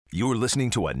You're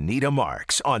listening to Anita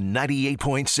Marks on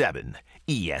 98.7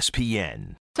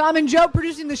 ESPN. Tom and Joe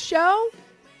producing the show,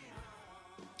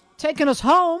 taking us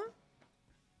home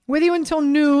with you until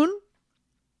noon.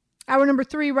 Hour number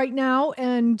 3 right now.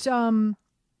 And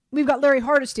we've got Larry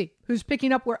Hardesty, who's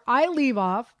picking up where I leave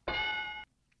off.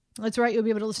 That's right. You'll be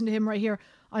able to listen to him right here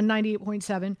on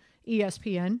 98.7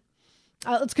 ESPN.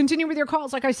 Let's continue with your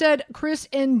calls. Like I said, Chris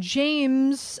and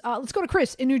James. Let's go to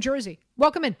Chris in New Jersey.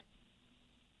 Welcome in.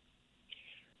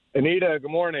 Anita, good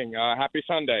morning. Happy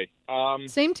Sunday.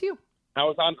 Same to you. I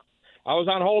was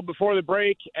on hold before the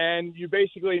break, and you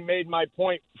basically made my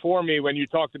point for me when you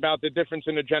talked about the difference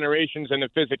in the generations and the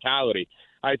physicality.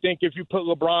 I think if you put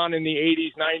LeBron in the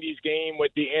 80s, 90s game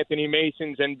with the Anthony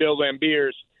Masons and Bill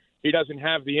Lambiers, he doesn't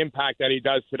have the impact that he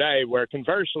does today, where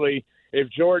conversely, if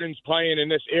Jordan's playing in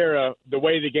this era, the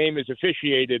way the game is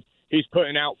officiated, he's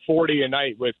putting out 40 a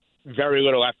night with very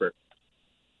little effort.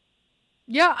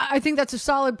 Yeah, I think that's a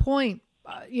solid point.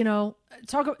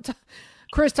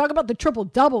 Chris, talk about the triple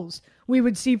doubles we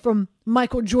would see from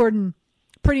Michael Jordan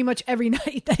pretty much every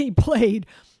night that he played.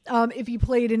 If he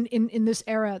played in this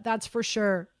era, that's for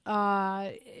sure.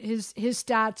 His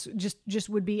stats just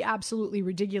would be absolutely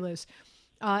ridiculous.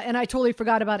 And I totally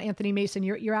forgot about Anthony Mason.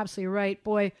 You're absolutely right.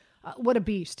 Boy, what a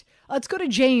beast. Let's go to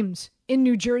James in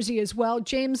New Jersey as well.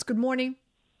 James, good morning.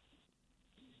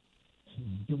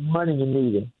 Good morning,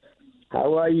 Anita.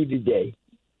 How are you today?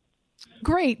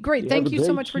 Great. Thank you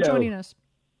so much for joining us.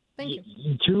 Thank you.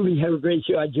 You truly have a great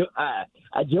show.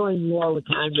 I join you all the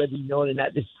time, whether you know it or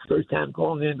not. This is the first time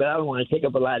calling in, but I don't want to take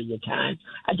up a lot of your time.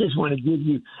 I just want to give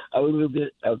you a little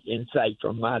bit of insight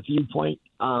from my viewpoint.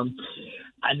 I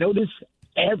notice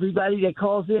everybody that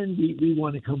calls in, we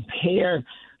want to compare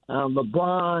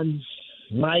LeBron,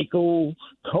 Michael,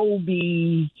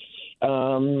 Kobe,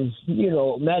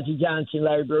 Magic Johnson,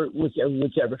 Larry Bird,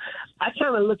 whichever. I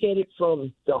kind of look at it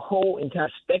from the whole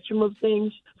entire spectrum of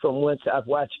things from once I've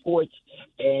watched sports,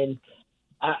 and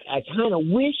I kind of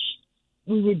wish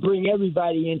we would bring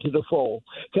everybody into the fold.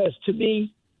 Because to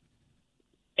me,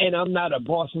 and I'm not a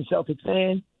Boston Celtics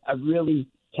fan, I really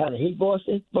kind of hate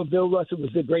Boston, but Bill Russell was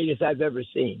the greatest I've ever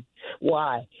seen.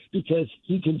 Why? Because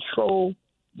he controlled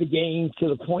the game to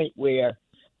the point where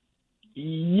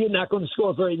you're not going to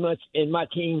score very much, and my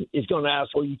team is going to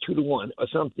outscore you 2-1 or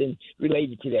something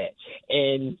related to that.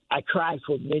 And I cried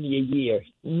for many a year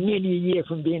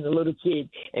from being a little kid,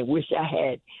 and wish I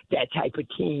had that type of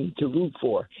team to root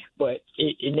for. But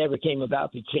it never came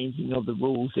about the changing of the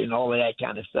rules and all of that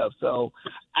kind of stuff. So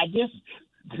I just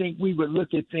think we would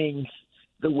look at things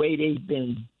the way they've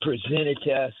been presented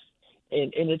to us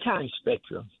in the time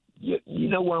spectrum. You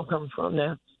know where I'm coming from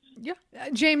now? Yeah.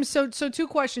 James, so 2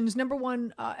 questions. Number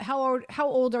 1, how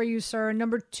old are you, sir?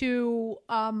 Number 2,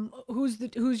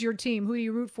 who's your team? Who do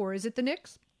you root for? Is it the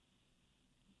Knicks?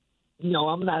 No,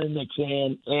 I'm not a Knicks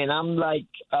fan, and I'm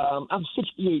I'm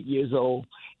 68 years old,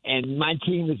 and my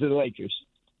team is the Lakers.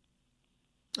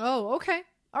 Oh, okay.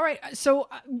 All right. So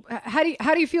how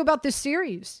do you feel about this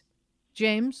series,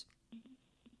 James?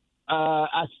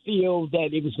 I feel that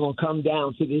it was going to come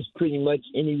down to this pretty much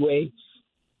anyway,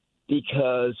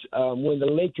 because when the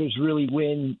Lakers really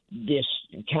win this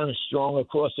kind of strong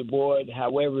across the board,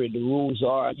 however the rules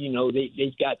are,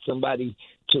 they've got somebody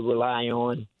to rely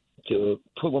on to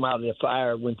pull them out of the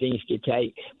fire when things get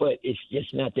tight. But it's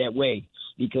just not that way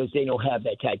because they don't have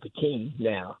that type of team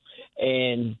now.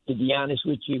 And to be honest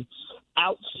with you,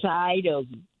 outside of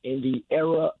in the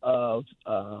era of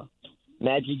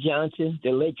Magic Johnson,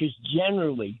 the Lakers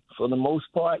generally, for the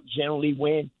most part,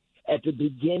 win at the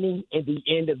beginning and the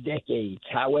end of decades,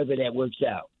 however that works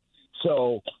out.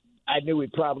 So I knew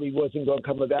it probably wasn't going to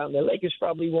come about, and the Lakers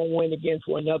probably won't win again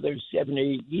for another 7 or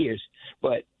 8 years,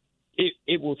 but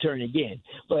it will turn again.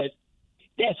 But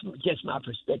that's just my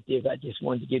perspective. I just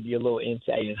wanted to give you a little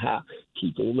insight on how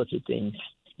people look at things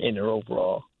in their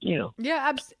overall,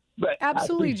 Yeah,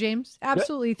 absolutely, James.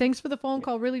 Absolutely. Thanks for the phone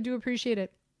call. Really do appreciate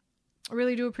it. I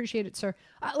really do appreciate it, sir.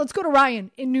 Let's go to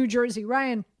Ryan in New Jersey.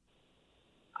 Ryan.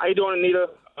 How you doing, Anita?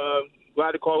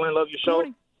 Glad to call in. Love your show.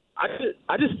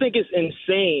 I just think it's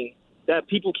insane that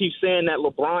people keep saying that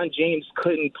LeBron James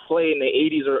couldn't play in the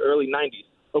 80s or early 90s.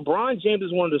 LeBron James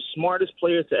is one of the smartest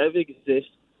players to ever exist.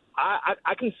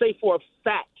 I can say for a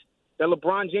fact that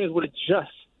LeBron James would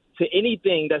adjust to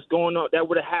anything that's going on that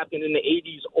would have happened in the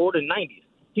 80s or the 90s.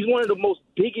 He's one of the most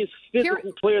biggest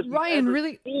physical players we've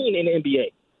ever seen in the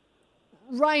NBA.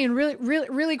 Ryan,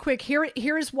 really quick.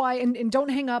 Here's why, and don't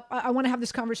hang up. I want to have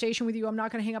this conversation with you. I'm not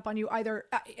going to hang up on you either.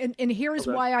 And here's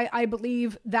why I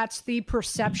believe that's the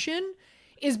perception,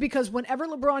 is because whenever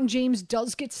LeBron James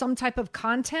does get some type of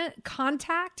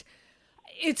contact,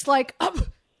 it's like,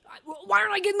 why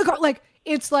aren't I getting the call? Like,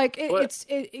 it's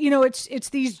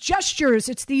these gestures.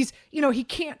 It's these, he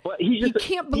can't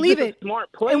believe it.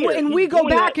 Smart player. And we go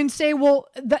back and say, well,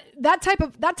 that type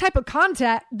of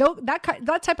contact,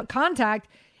 that type of contact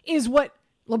is what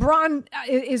LeBron,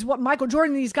 is what Michael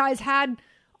Jordan and these guys had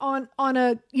on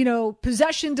a,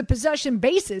 possession to possession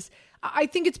basis. I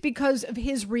think it's because of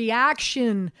his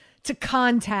reaction to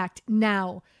contact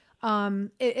now,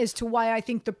 as to why I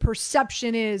think the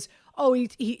perception is, oh,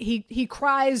 he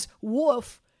cries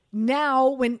wolf now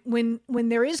when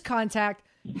there is contact.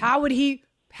 How would he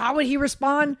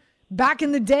respond back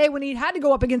in the day when he had to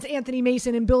go up against Anthony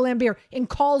Mason and Bill Laimbeer and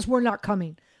calls were not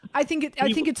coming? I think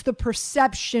it's the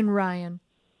perception, Ryan.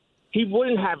 He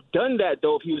wouldn't have done that,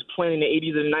 though, if he was playing in the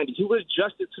 80s and the 90s. He would have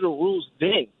adjusted to the rules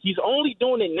then. He's only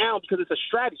doing it now because it's a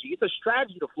strategy. It's a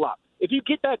strategy to flop. If you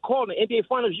get that call in the NBA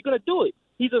Finals, you're going to do it.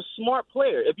 He's a smart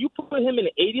player. If you put him in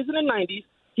the 80s and the 90s,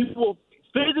 he will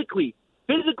physically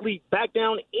back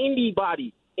down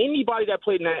anybody that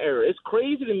played in that era. It's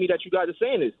crazy to me that you guys are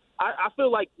saying this. I feel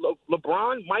like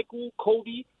LeBron, Michael,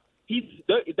 Kobe,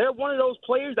 they're one of those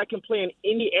players that can play in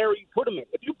any era you put him in.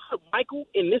 If you put Michael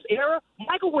in this era,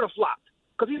 Michael would have flopped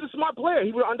because he's a smart player.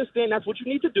 He would understand that's what you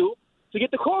need to do to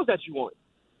get the calls that you want.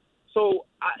 So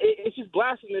it's just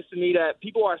blasphemous to me that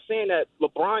people are saying that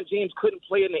LeBron James couldn't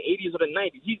play in the 80s or the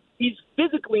 90s. He's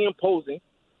physically imposing.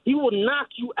 He will knock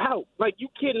you out. Like, you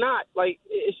cannot. Like,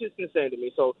 it's just insane to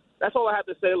me. So that's all I have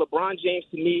to say. LeBron James,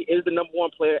 to me, is the number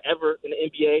one player ever in the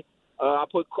NBA. I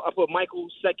put Michael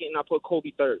second, and I put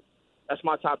Kobe third. That's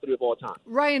my top three of all time.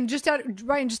 Ryan, just out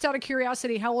of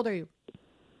curiosity, how old are you?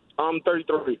 I'm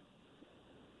 33.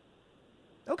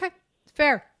 Okay,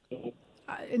 fair.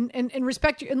 And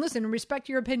respect your respect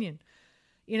your opinion.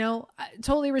 I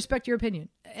totally respect your opinion.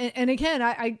 And again,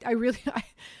 I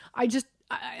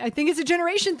think it's a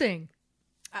generation thing.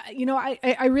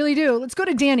 I really do. Let's go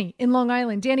to Danny in Long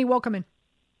Island. Danny, welcome in.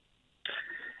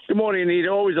 Good morning, Anita.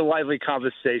 Always a lively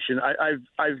conversation.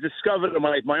 I've discovered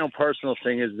my own personal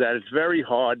thing is that it's very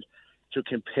hard to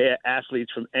compare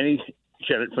athletes from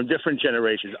different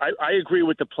generations. I agree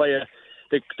with the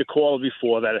caller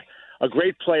before that a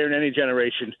great player in any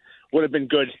generation would have been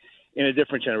good in a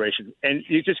different generation. And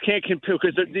you just can't compare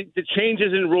because the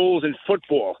changes in rules in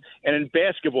football and in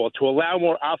basketball to allow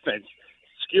more offense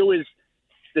skews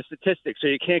the statistics, so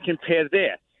you can't compare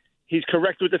there. He's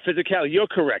correct with the physicality. You're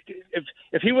correct.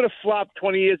 If he would have flopped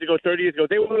 20 years ago, 30 years ago,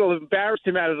 they would have embarrassed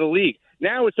him out of the league.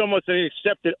 Now it's almost an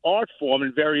accepted art form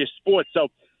in various sports. So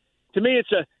to me,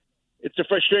 it's a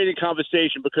frustrating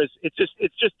conversation because it's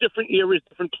just different eras,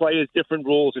 different players, different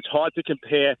rules. It's hard to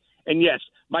compare. And yes,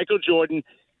 Michael Jordan,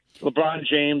 LeBron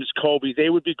James, Kobe, they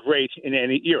would be great in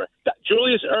any era.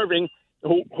 Julius Erving,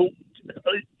 who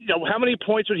how many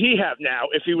points would he have now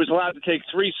if he was allowed to take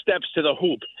 3 steps to the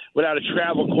hoop without a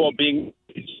travel call being?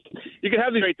 You can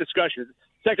have these great discussions.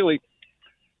 Secondly,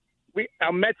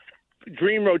 our Mets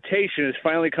dream rotation has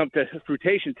finally come to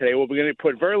fruition today. We're going to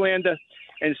put Verlander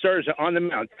and Scherzer on the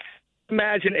mound.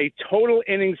 Imagine a total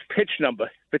innings pitch number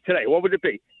for today. What would it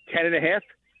be? 10.5?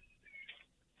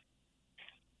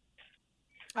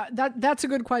 That's a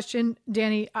good question,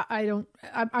 Danny.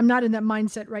 I'm not in that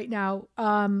mindset right now.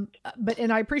 But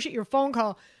I appreciate your phone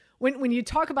call. When you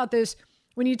talk about this,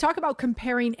 when you talk about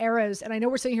comparing eras, and I know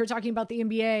we're sitting here talking about the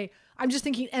NBA, I'm just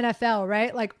thinking NFL,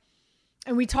 right? Like,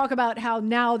 and we talk about how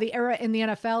now the era in the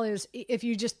NFL is if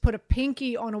you just put a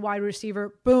pinky on a wide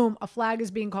receiver, boom, a flag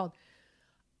is being called.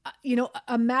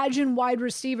 Imagine wide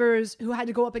receivers who had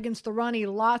to go up against the Ronnie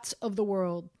Lotts of the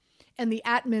world and the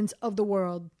Atmans of the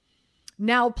world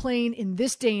now playing in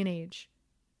this day and age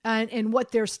and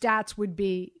what their stats would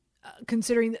be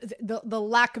considering the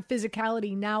lack of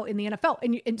physicality now in the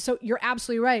NFL. And so you're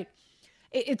absolutely right.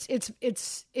 It's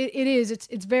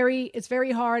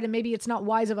very hard, and maybe it's not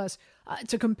wise of us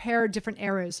to compare different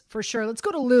eras for sure. Let's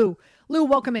go to Lou. Lou,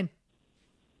 welcome in.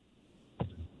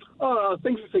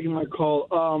 Thanks for taking my call.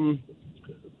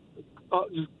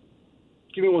 Just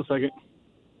give me 1 second.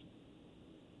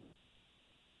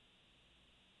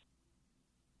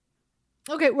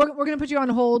 Okay, we're going to put you on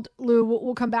hold, Lou.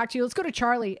 We'll come back to you. Let's go to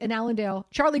Charlie in Allendale.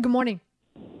 Charlie, good morning.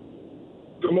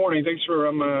 Good morning. Thanks for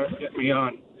getting me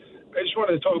on. I just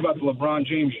wanted to talk about the LeBron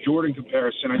James Jordan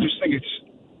comparison. I just think it's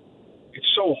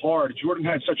so hard. Jordan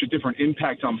had such a different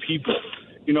impact on people,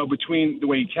 between the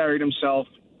way he carried himself,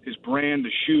 his brand,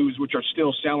 the shoes, which are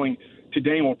still selling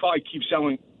today and will probably keep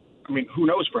selling. I mean, who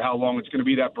knows for how long it's going to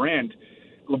be that brand.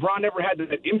 LeBron never had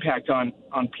that impact on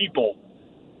people.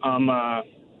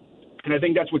 And I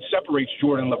think that's what separates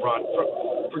Jordan and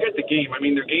LeBron. Forget the game. I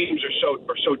mean, their games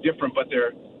are so different, but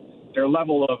their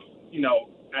level of,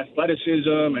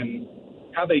 athleticism and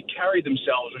how they carry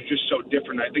themselves is just so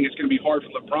different. I think it's going to be hard for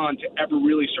LeBron to ever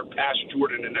really surpass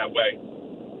Jordan in that way.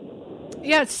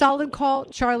 Yeah, solid call,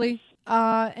 Charlie,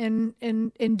 and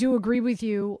do agree with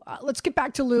you. Let's get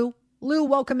back to Lou. Lou,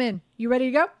 welcome in. You ready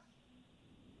to go?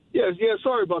 Yes,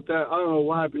 sorry about that. I don't know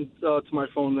what happened to my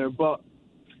phone there, but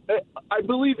I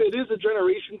believe it is a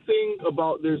generation thing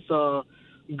about this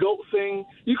GOAT thing.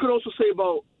 You could also say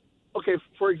about, okay,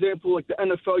 for example, like the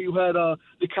NFL, you had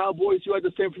the Cowboys, you had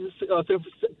the San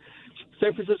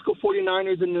Francisco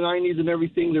 49ers in the 90s and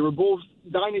everything. They were both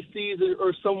dynasties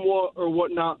or somewhat or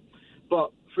whatnot.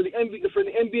 But for the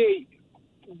NBA,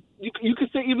 you could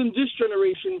say even this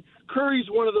generation, Curry's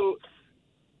one of the,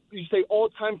 you say,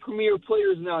 all-time premier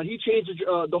players now. He changed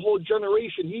the whole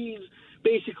generation. He's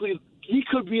basically, he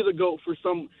could be the GOAT for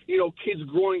some, kids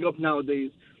growing up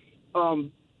nowadays.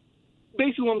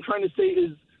 Basically what I'm trying to say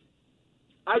is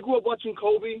I grew up watching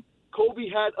Kobe. Kobe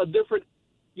had a different,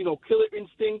 killer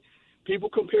instinct. People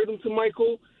compared him to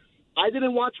Michael. I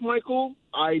didn't watch Michael.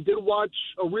 I did watch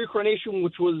a reincarnation,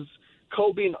 which was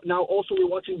Kobe. Now also we're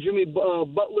watching Jimmy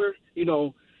Butler. They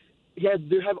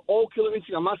have all killer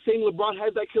instinct. I'm not saying LeBron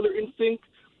has that killer instinct.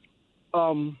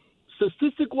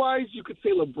 Statistic-wise, you could say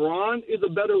LeBron is a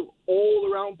better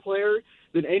all-around player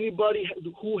than anybody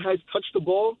who has touched the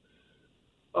ball.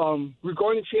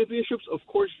 Regarding championships, of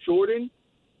course, Jordan.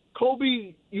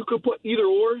 Kobe, you could put either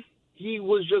or. He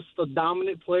was just a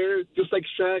dominant player, just like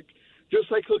Shaq,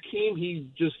 just like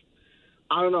Hakeem.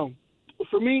 I don't know.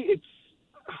 For me, it's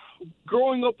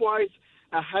growing up-wise,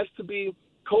 it has to be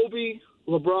Kobe,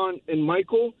 LeBron, and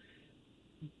Michael.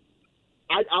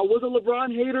 I was a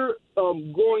LeBron hater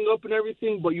growing up and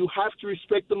everything, but you have to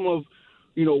respect him of,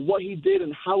 what he did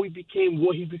and how he became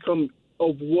what he become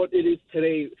of what it is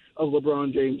today of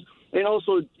LeBron James. And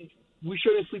also, we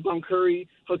shouldn't sleep on Curry,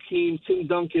 Hakeem, Tim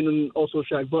Duncan, and also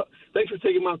Shaq. But thanks for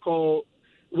taking my call.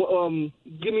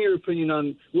 Give me your opinion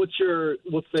on what's your,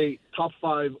 let's say, top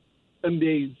 5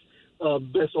 NBA's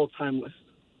best all-time list.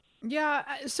 Yeah.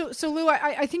 So Lou,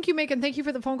 I think you make, and thank you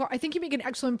for the phone call. I think you make an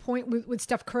excellent point with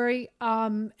Steph Curry.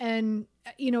 And,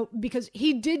 because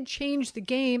he did change the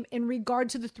game in regard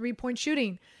to the 3-point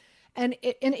shooting, and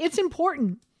it's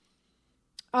important.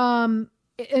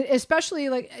 Especially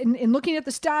like in looking at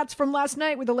the stats from last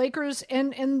night with the Lakers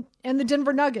and the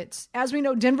Denver Nuggets. As we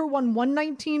know, Denver won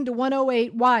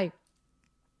 119-108. Why?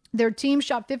 Their team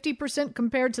shot 50%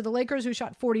 compared to the Lakers, who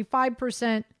shot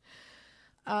 45%.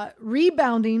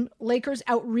 Rebounding, Lakers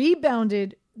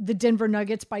out-rebounded the Denver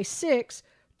Nuggets by 6.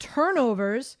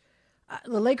 Turnovers,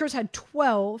 the Lakers had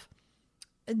 12.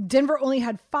 Denver only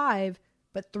had 5,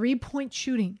 but 3-point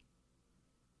shooting.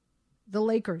 The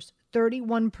Lakers,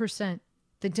 31%.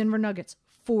 The Denver Nuggets,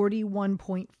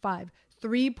 41.5.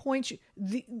 3-point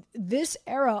this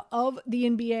era of the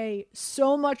NBA,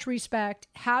 so much respect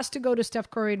has to go to Steph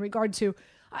Curry in regard to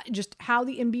just how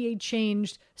the NBA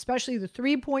changed, especially the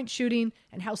 3-point shooting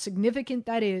and how significant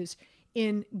that is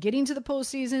in getting to the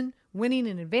postseason, winning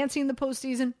and advancing the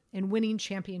postseason, and winning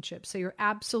championships. So you're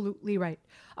absolutely right.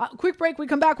 Quick break. We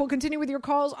come back. We'll continue with your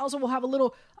calls. Also, we'll have a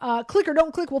little click or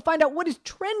don't click. We'll find out what is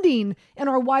trending in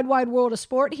our wide world of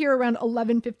sport here around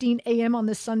 11:15 a.m. on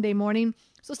this Sunday morning.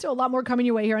 So still a lot more coming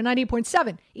your way here on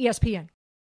 98.7 ESPN.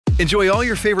 Enjoy all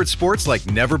your favorite sports like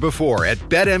never before at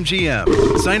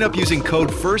BetMGM. Sign up using code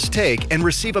FIRSTTAKE and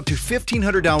receive up to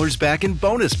 $1,500 back in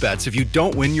bonus bets if you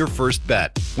don't win your first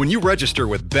bet. When you register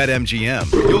with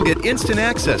BetMGM, you'll get instant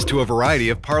access to a variety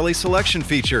of parlay selection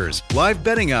features, live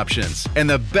betting options, and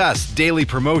the best daily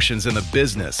promotions in the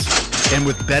business. And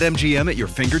with BetMGM at your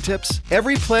fingertips,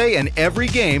 every play and every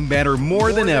game matter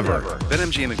more than ever.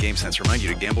 BetMGM and GameSense remind you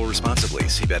to gamble responsibly.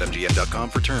 See BetMGM.com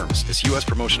for terms. This U.S.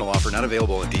 promotional offer not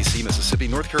available in D.C., Mississippi,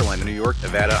 North Carolina, New York,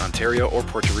 Nevada, Ontario, or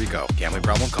Puerto Rico. Gambling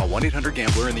problem? Call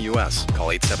 1-800-GAMBLER in the U.S. Call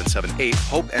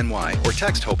 877-8-HOPE-NY or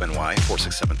text HOPE-NY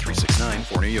 467-369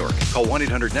 for New York. Call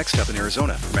 1-800-NEXT-STEP in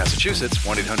Arizona. For Massachusetts,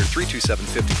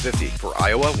 1-800-327-5050. For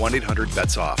Iowa,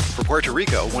 1-800-BETS-OFF. For Puerto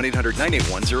Rico,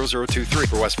 1-800-981-0023.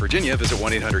 For West Virginia, visit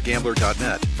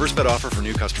 1-800-GAMBLER.net. First bet offer for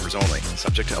new customers only.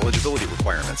 Subject to eligibility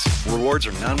requirements. Rewards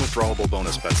are non-withdrawable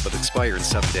bonus bets that expire in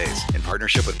 7 days. In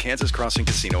partnership with Kansas Crossing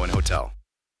Casino and Hotel.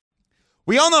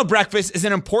 We all know breakfast is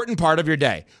an important part of your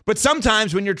day, but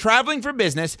sometimes when you're traveling for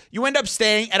business, you end up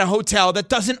staying at a hotel that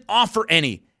doesn't offer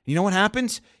any. You know what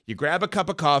happens? You grab a cup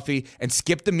of coffee and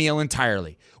skip the meal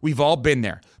entirely. We've all been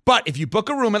there. But if you book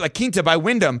a room at La Quinta by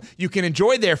Wyndham, you can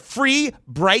enjoy their free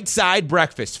Bright Side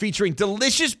breakfast featuring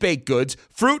delicious baked goods,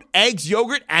 fruit, eggs,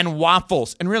 yogurt, and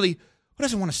waffles. And really, who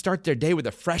doesn't want to start their day with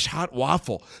a fresh, hot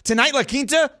waffle? Tonight, La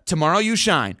Quinta, tomorrow you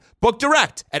shine. Book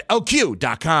direct at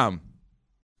LQ.com.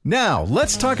 Now,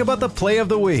 let's talk about the play of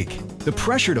the week. The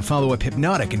pressure to follow up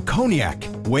Hypnotic and Cognac,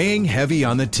 weighing heavy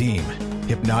on the team.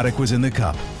 Hypnotic was in the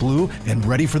cup, blue, and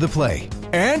ready for the play.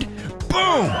 And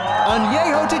boom!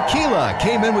 Añejo Tequila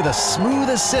came in with a smooth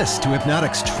assist to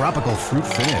Hypnotic's tropical fruit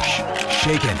finish.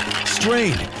 Shaken,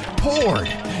 strained, poured.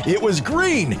 It was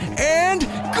green and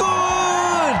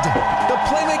good! The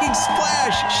playmaking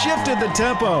splash shifted the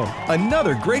tempo.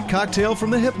 Another great cocktail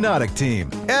from the Hypnotic team.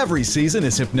 Every season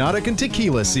is Hypnotic and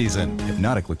Tequila season.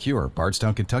 Hypnotic Liqueur,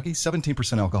 Bardstown, Kentucky,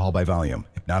 17% alcohol by volume.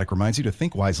 Hypnotic reminds you to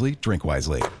think wisely, drink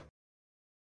wisely.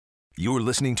 You're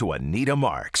listening to Anita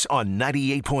Marks on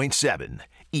 98.7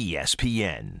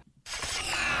 ESPN.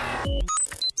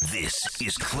 This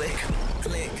is Click,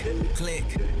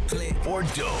 or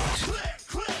Don't.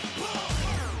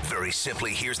 Very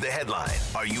simply, here's the headline.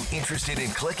 Are you interested in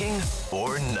clicking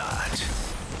or not?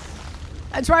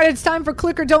 That's right. It's time for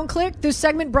Click or Don't Click. This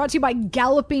segment brought to you by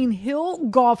Galloping Hill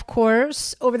Golf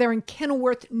Course over there in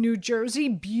Kenilworth, New Jersey.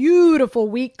 Beautiful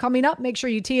week coming up. Make sure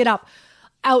you tee it up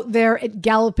out there at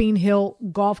Galloping Hill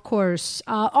Golf Course.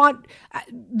 On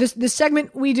this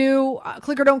segment, we do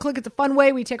Click or Don't Click. It's a fun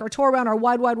way. We take our tour around our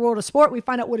wide world of sport. We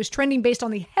find out what is trending based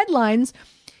on the headlines.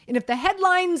 And if the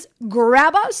headlines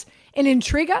grab us and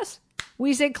intrigue us,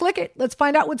 we say click it. Let's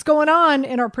find out what's going on.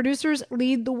 And our producers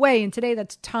lead the way. And today,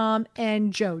 that's Tom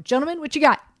and Joe. Gentlemen, what you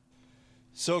got?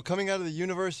 So coming out of the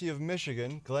University of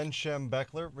Michigan, Glenn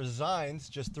Schembechler resigns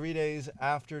just 3 days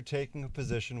after taking a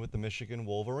position with the Michigan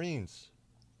Wolverines.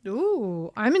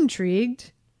 Ooh, I'm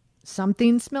intrigued.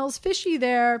 Something smells fishy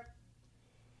there.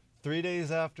 3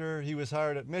 days after he was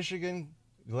hired at Michigan,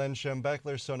 Glenn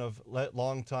Schembechler, son of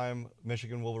longtime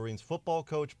Michigan Wolverines football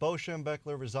coach Bo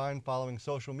Schembechler, resigned following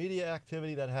social media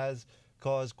activity that has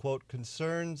caused, quote,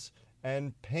 concerns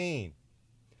and pain.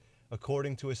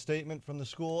 According to a statement from the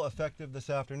school effective this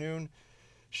afternoon,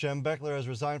 Schembechler has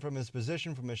resigned from his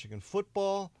position for Michigan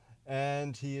football,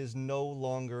 and he is no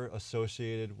longer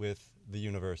associated with the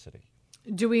university.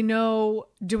 Do we know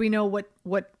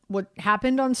what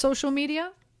happened on social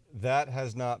media? That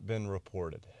has not been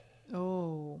reported.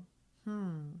 Oh.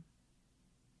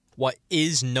 What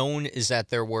is known is that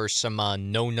there were some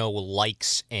no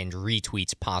likes and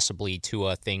retweets possibly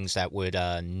to things that would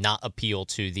not appeal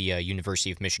to the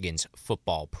University of Michigan's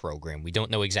football program. We don't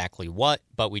know exactly what,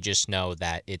 but we just know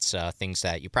that it's things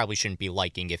that you probably shouldn't be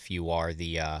liking if you are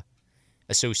the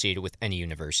associated with any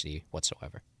university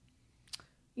whatsoever.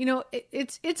 You know,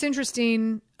 it's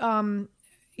interesting.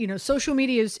 Social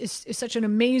media is such an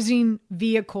amazing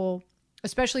vehicle,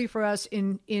 especially for us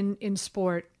in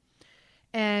sport.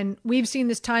 And we've seen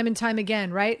this time and time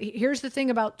again, right? Here's the thing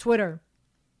about Twitter.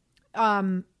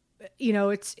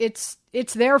 It's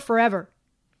there forever.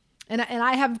 And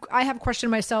I have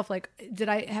questioned myself, like,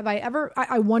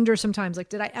 I wonder sometimes,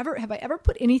 like, have I ever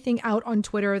put anything out on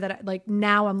Twitter that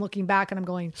now I'm looking back and I'm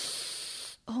going,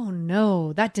 oh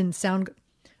no, that didn't sound good.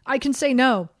 I can say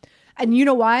no. And you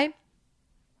know why?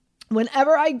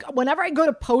 Whenever I go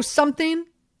to post something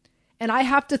and I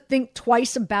have to think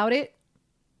twice about it,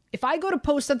 if I go to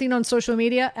post something on social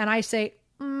media and I say,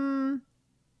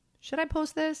 should I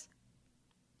post this?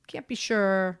 Can't be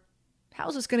sure.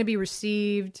 How's this going to be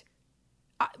received?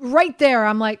 Right there,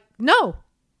 I'm like, no.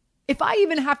 If I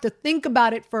even have to think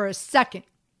about it for a second,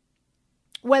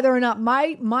 whether or not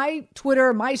my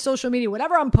Twitter, my social media,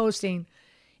 whatever I'm posting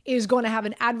is going to have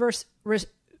an adverse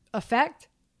effect,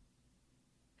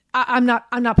 I'm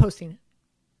not posting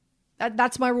it.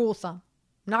 That's my rule of thumb.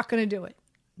 Not going to do it.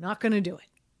 Not going to do it.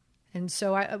 And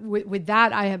so with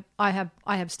that, I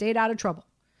have stayed out of trouble.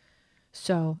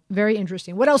 So very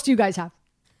interesting. What else do you guys have?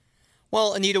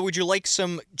 Well, Anita, would you like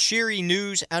some cheery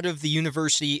news out of the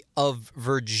University of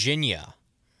Virginia?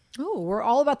 Oh, we're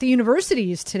all about the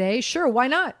universities today. Sure, why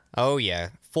not? Oh, yeah.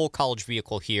 Full college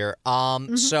vehicle here.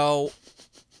 So,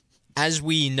 as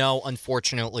we know,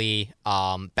 unfortunately,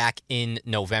 back in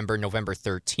November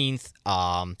 13th,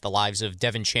 the lives of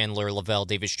Devin Chandler, Lavelle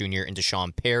Davis Jr., and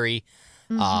Deshaun Perry,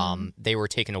 they were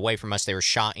taken away from us. They were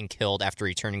shot and killed after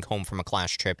returning home from a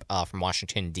class trip from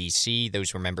Washington, D.C.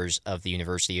 Those were members of the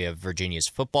University of Virginia's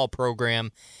football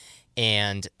program.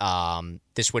 And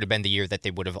this would have been the year that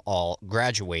they would have all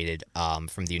graduated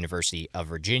from the University of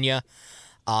Virginia.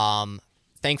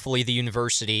 Thankfully, the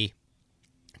university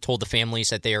told the families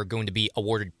that they are going to be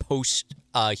awarded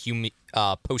posthumous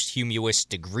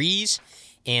degrees.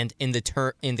 And in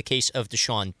the case of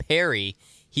Deshaun Perry,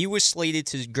 he was slated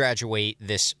to graduate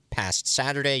this past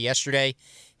yesterday.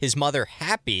 His mother,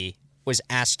 Happy, was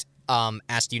asked the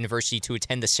university to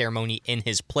attend the ceremony in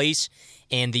his place,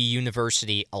 and the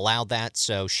university allowed that,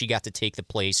 so she got to take the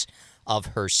place of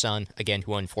her son, again,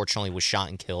 who unfortunately was shot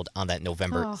and killed on that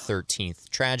November 13th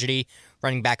tragedy.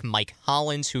 Running back Mike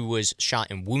Hollins, who was shot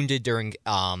and wounded during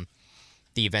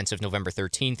the events of November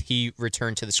 13th. He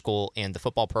returned to the school and the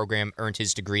football program, earned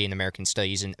his degree in American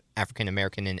Studies and African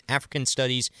American and African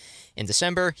Studies in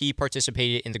December. He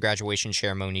participated in the graduation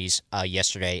ceremonies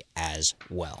yesterday as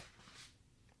well.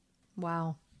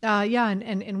 Wow. Yeah,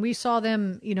 and we saw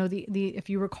them, the if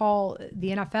you recall, the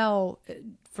NFL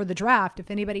for the draft,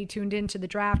 if anybody tuned into the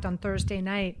draft on Thursday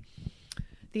night,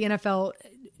 the NFL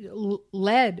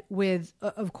led with,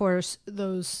 of course,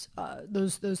 those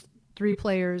three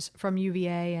players from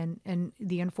UVA and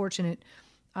the unfortunate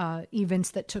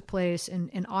events that took place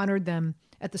and honored them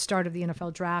at the start of the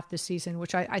NFL draft this season,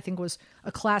 which I think was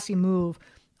a classy move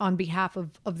on behalf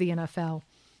of the NFL.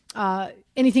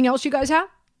 Anything else you guys have?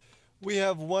 We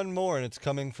have one more, and it's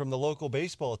coming from the local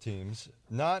baseball teams.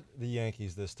 Not the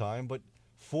Yankees this time, but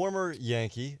former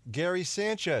Yankee Gary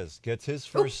Sanchez gets his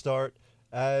first start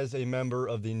as a member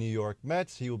of the New York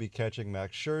Mets. He will be catching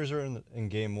Max Scherzer in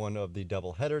Game 1 of the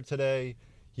doubleheader today.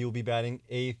 He will be batting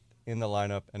 8th in the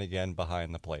lineup and again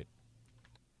behind the plate.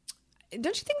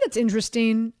 Don't you think that's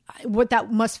interesting, what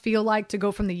that must feel like to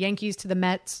go from the Yankees to the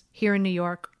Mets here in New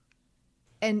York?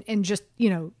 And just,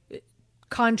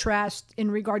 contrast in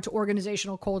regard to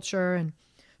organizational culture and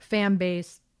fan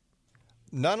base.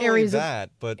 Not only that,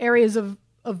 but areas of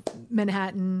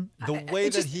Manhattan. The way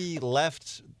that he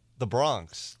left the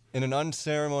Bronx in an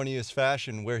unceremonious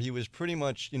fashion, where he was pretty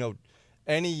much,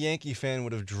 any Yankee fan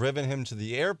would have driven him to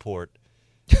the airport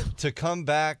to come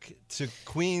back to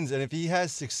Queens. And if he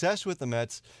has success with the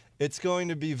Mets, it's going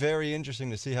to be very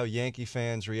interesting to see how Yankee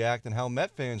fans react and how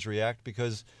Met fans react,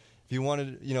 because if you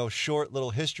wanted, short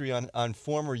little history on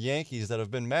former Yankees that have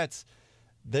been Mets,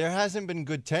 there hasn't been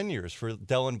good tenures for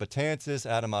Dellin Betances,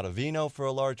 Adam Ottavino for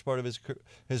a large part of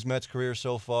his Mets career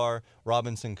so far,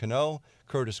 Robinson Cano,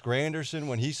 Curtis Granderson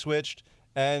when he switched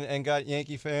and got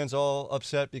Yankee fans all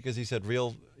upset because he said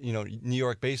real, New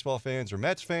York baseball fans or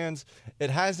Mets fans. It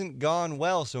hasn't gone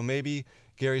well, so maybe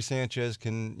Gary Sanchez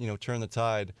can, turn the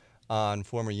tide on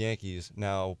former Yankees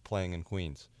now playing in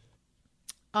Queens.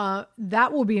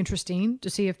 That will be interesting to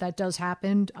see if that does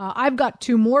happen. I've got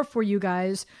two more for you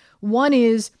guys. One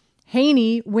is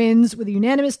Haney wins with a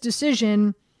unanimous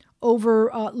decision over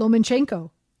Lomachenko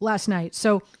last night.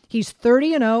 So he's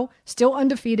 30-0, still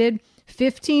undefeated,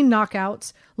 15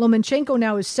 knockouts. Lomachenko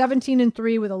now is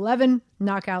 17-3 with 11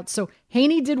 knockouts. So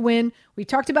Haney did win. We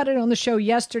talked about it on the show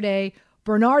yesterday.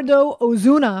 Bernardo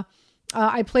Ozuna,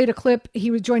 I played a clip. He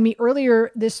would join me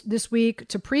earlier this week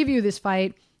to preview this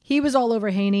fight. He was all over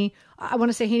Haney. I want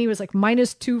to say Haney was like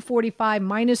minus 245,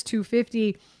 minus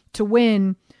 250 to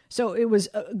win. So it was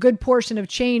a good portion of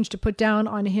change to put down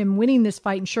on him winning this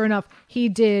fight. And sure enough, he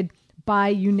did by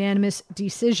unanimous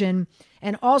decision.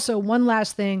 And also, one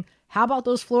last thing. How about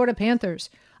those Florida Panthers?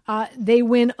 They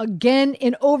win again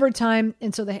in overtime.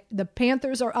 And so the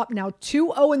Panthers are up now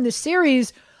 2-0 in the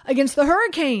series against the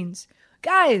Hurricanes.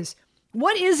 Guys,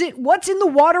 what is it? What's in the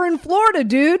water in Florida,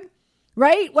 dude?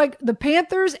 Right? Like the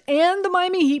Panthers and the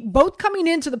Miami Heat both coming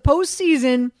into the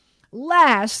postseason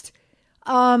last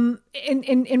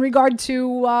in regard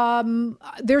to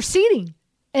their seeding.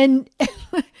 And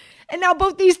now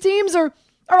both these teams are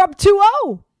up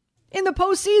 2-0 in the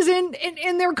postseason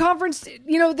in their conference,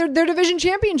 their division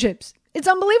championships. It's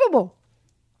unbelievable.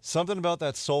 Something about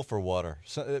that sulfur water.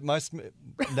 It must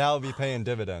now be paying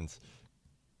dividends.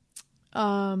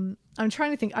 I'm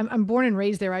trying to think. I'm born and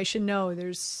raised there. I should know.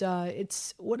 There's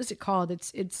it's what is it called?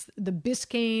 It's the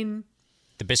Biscayne.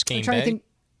 The Biscayne I'm trying Bay. To think.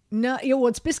 No, well,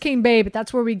 it's Biscayne Bay, but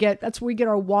that's where we get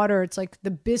our water. It's like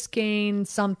the Biscayne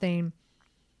something.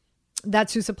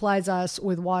 That's who supplies us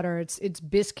with water. It's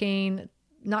Biscayne,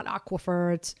 not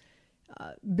aquifer. It's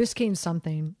Biscayne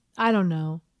something. I don't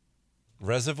know.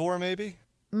 Reservoir, maybe?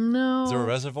 No. Is there a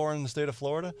reservoir in the state of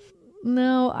Florida?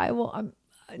 No,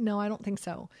 no, I don't think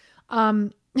so.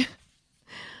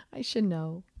 I should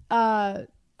know. I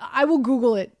will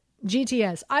Google it.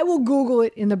 GTS. I will Google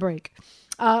it in the break.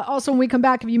 Also, when we come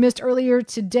back, if you missed earlier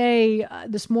today,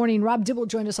 this morning, Rob Dibble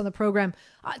joined us on the program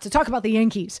to talk about the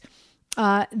Yankees.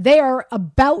 They are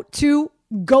about to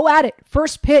go at it.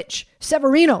 First pitch,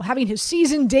 Severino having his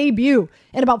season debut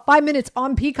in about 5 minutes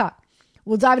on Peacock.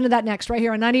 We'll dive into that next right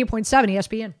here on 98.7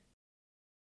 ESPN.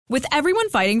 With everyone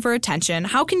fighting for attention,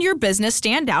 how can your business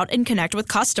stand out and connect with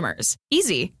customers?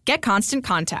 Easy. Get Constant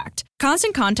Contact.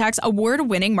 Constant Contact's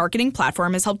award-winning marketing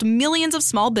platform has helped millions of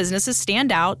small businesses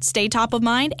stand out, stay top of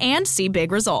mind, and see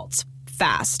big results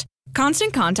fast.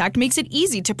 Constant Contact makes it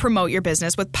easy to promote your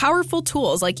business with powerful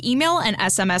tools like email and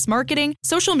SMS marketing,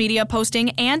 social media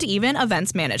posting, and even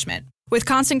events management. With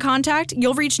Constant Contact,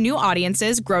 you'll reach new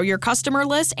audiences, grow your customer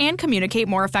list, and communicate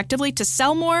more effectively to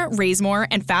sell more, raise more,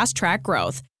 and fast-track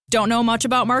growth. Don't know much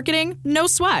about marketing? No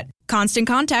sweat. Constant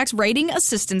Contact's writing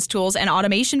assistance tools and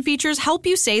automation features help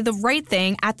you say the right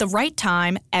thing at the right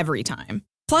time, every time.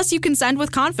 Plus, you can send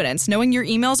with confidence, knowing your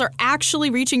emails are actually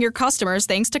reaching your customers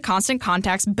thanks to Constant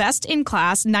Contact's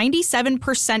best-in-class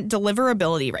 97%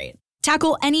 deliverability rate.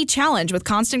 Tackle any challenge with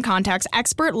Constant Contact's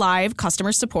expert live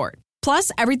customer support.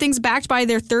 Plus, everything's backed by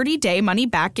their 30-day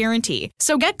money-back guarantee.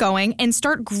 So get going and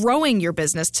start growing your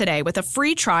business today with a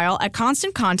free trial at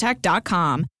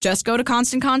ConstantContact.com. Just go to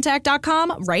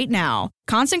ConstantContact.com right now.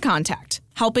 Constant Contact,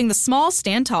 helping the small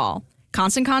stand tall.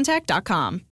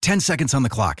 ConstantContact.com. 10 seconds on the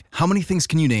clock. How many things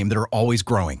can you name that are always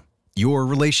growing? Your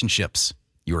relationships,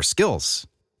 your skills,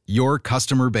 your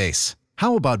customer base.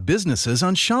 How about businesses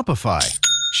on Shopify?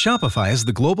 Shopify is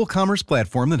the global commerce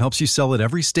platform that helps you sell at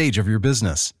every stage of your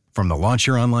business. From the launch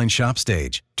your online shop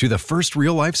stage, to the first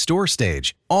real-life store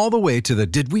stage, all the way to the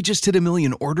did we just hit 1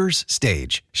 million orders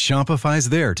stage, Shopify's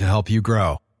there to help you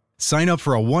grow. Sign up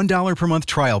for a $1 per month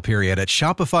trial period at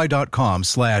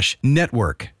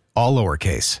shopify.com/network, all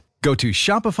lowercase. Go to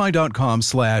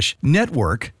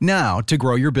shopify.com/network now to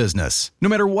grow your business, no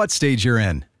matter what stage you're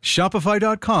in.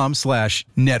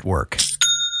 Shopify.com/network.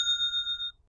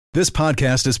 This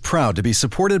podcast is proud to be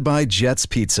supported by Jets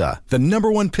Pizza, the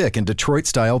 #1 pick in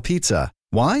Detroit-style pizza.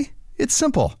 Why? It's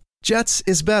simple. Jets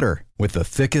is better. With the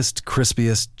thickest,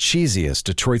 crispiest, cheesiest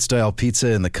Detroit-style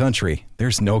pizza in the country,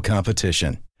 there's no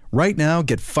competition. Right now,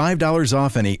 get $5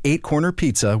 off any 8-corner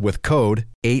pizza with code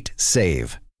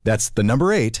 8SAVE. That's the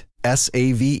number 8,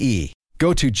 SAVE.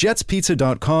 Go to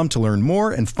jetspizza.com to learn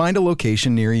more and find a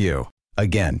location near you.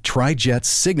 Again, try Jet's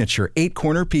signature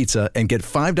 8-corner pizza and get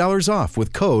 $5 off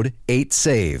with code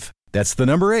 8SAVE. That's the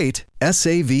number 8,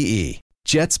 SAVE.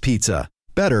 Jet's Pizza.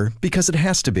 Better because it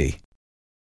has to be.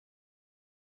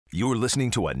 You're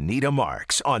listening to Anita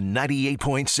Marks on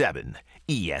 98.7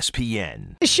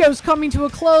 ESPN. The show's coming to a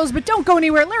close, but don't go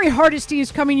anywhere. Larry Hardesty is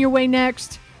coming your way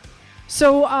next.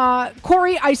 So,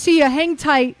 Corey, I see you. Hang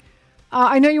tight.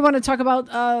 I know you want to talk about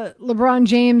LeBron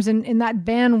James and that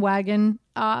bandwagon.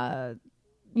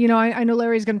 You know, I know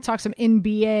Larry's going to talk some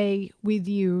NBA with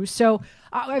you. So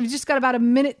I've just got about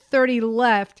 1:30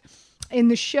 left in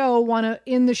the show. Want to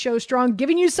end the show strong,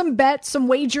 giving you some bets, some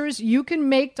wagers you can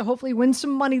make to hopefully win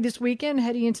some money this weekend,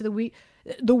 heading into the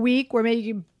week where maybe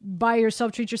you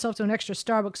can treat yourself to an extra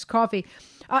Starbucks coffee.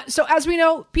 So as we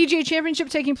know, PGA Championship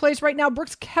taking place right now.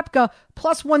 Brooks Koepka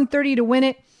plus 130 to win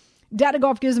it. Data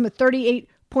Golf gives him a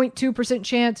 38.2%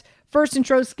 chance. First in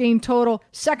strokes gained total,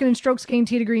 second in strokes gained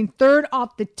tee to green, third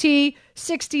off the tee,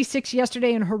 66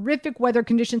 yesterday in horrific weather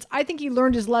conditions. I think he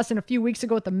learned his lesson a few weeks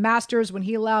ago at the Masters when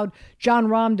he allowed Jon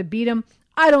Rahm to beat him.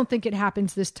 I don't think it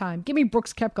happens this time. Give me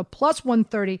Brooks Koepka plus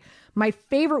 130. My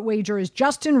favorite wager is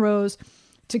Justin Rose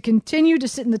to continue to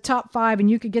sit in the top 5, and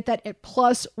you could get that at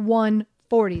plus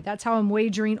 140. That's how I'm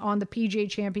wagering on the PGA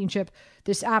Championship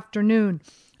this afternoon.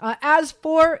 As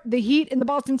for the Heat and the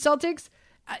Boston Celtics,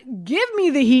 give me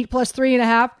the Heat plus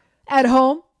 3.5 at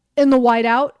home in the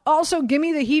whiteout. Also, give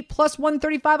me the Heat plus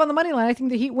 135 on the money line. I think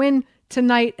the Heat win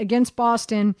tonight against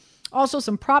Boston. Also,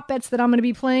 some prop bets that I'm going to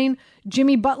be playing.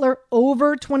 Jimmy Butler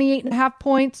over 28.5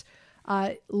 points.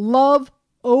 Love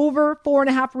over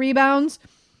 4.5 rebounds.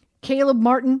 Caleb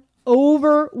Martin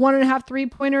over 1.5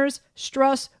 3-pointers.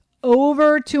 Struss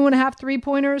over 2.5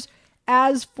 3-pointers.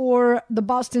 As for the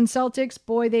Boston Celtics,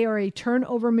 boy, they are a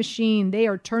turnover machine. They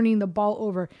are turning the ball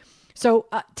over. So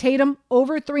Tatum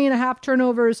over 3.5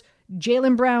 turnovers.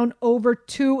 Jaylen Brown over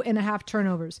 2.5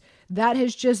 turnovers. That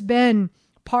has just been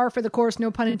par for the course,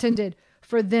 no pun intended,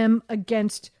 for them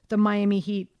against the Miami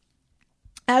Heat.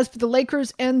 As for the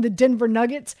Lakers and the Denver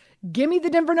Nuggets, give me the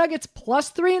Denver Nuggets plus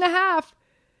 3.5.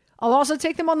 I'll also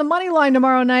take them on the money line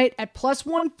tomorrow night at plus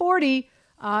 140.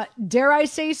 Dare I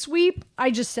say sweep?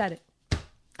 I just said it.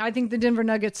 I think the Denver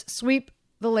Nuggets sweep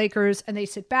the Lakers, and they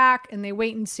sit back and they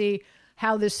wait and see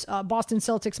how this Boston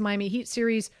Celtics Miami Heat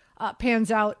series pans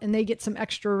out, and they get some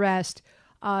extra rest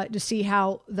to see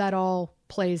how that all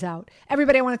plays out.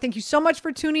 Everybody, I want to thank you so much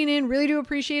for tuning in. Really do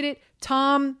appreciate it.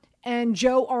 Tom and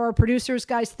Joe are our producers.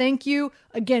 Guys, thank you.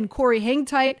 Again, Corey, hang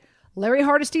tight. Larry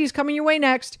Hardesty is coming your way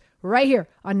next, right here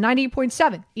on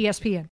 98.7 ESPN.